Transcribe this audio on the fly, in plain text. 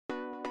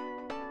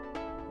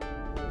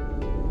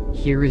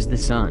Here is the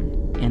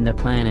Sun, and the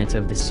planets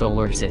of the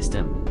solar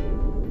system.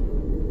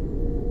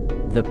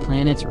 The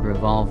planets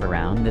revolve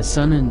around the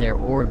Sun in their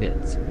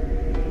orbits.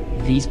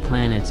 These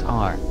planets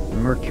are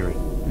Mercury,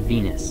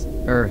 Venus,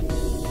 Earth,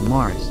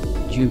 Mars,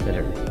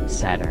 Jupiter,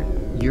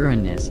 Saturn,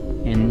 Uranus,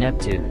 and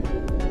Neptune.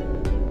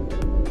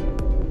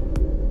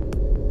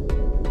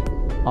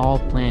 All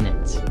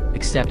planets,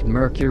 except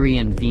Mercury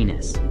and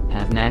Venus,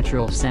 have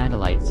natural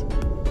satellites.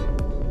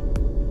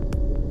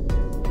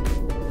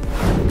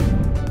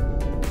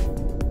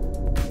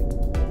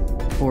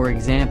 For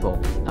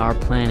example, our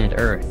planet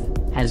Earth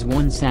has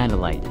one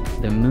satellite,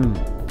 the Moon.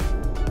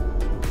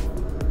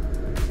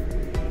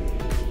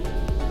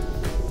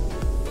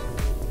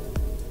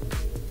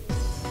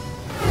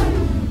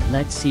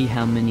 Let's see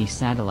how many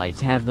satellites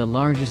have the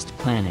largest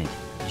planet,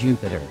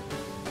 Jupiter.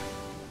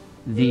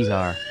 These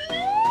are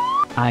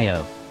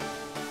Io,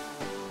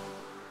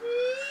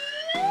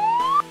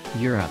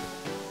 Europa,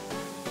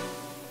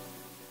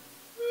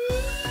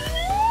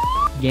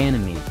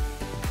 Ganymede,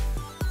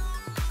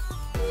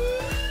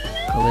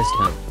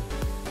 Callisto.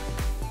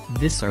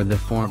 These are the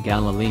 4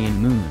 Galilean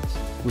moons,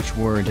 which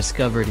were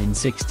discovered in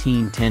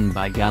 1610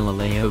 by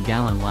Galileo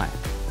Galilei.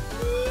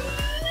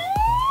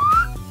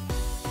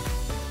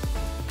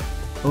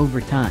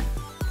 Over time,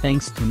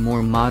 thanks to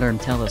more modern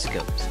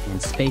telescopes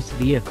and space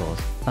vehicles,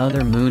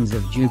 other moons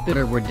of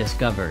Jupiter were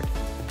discovered.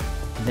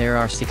 There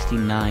are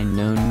 69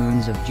 known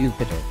moons of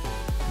Jupiter,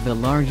 the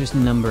largest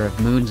number of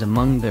moons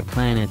among the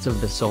planets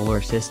of the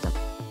solar system.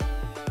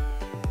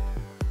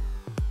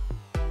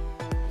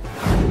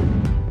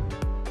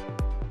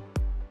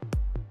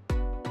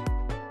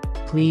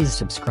 Please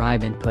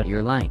subscribe and put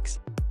your likes.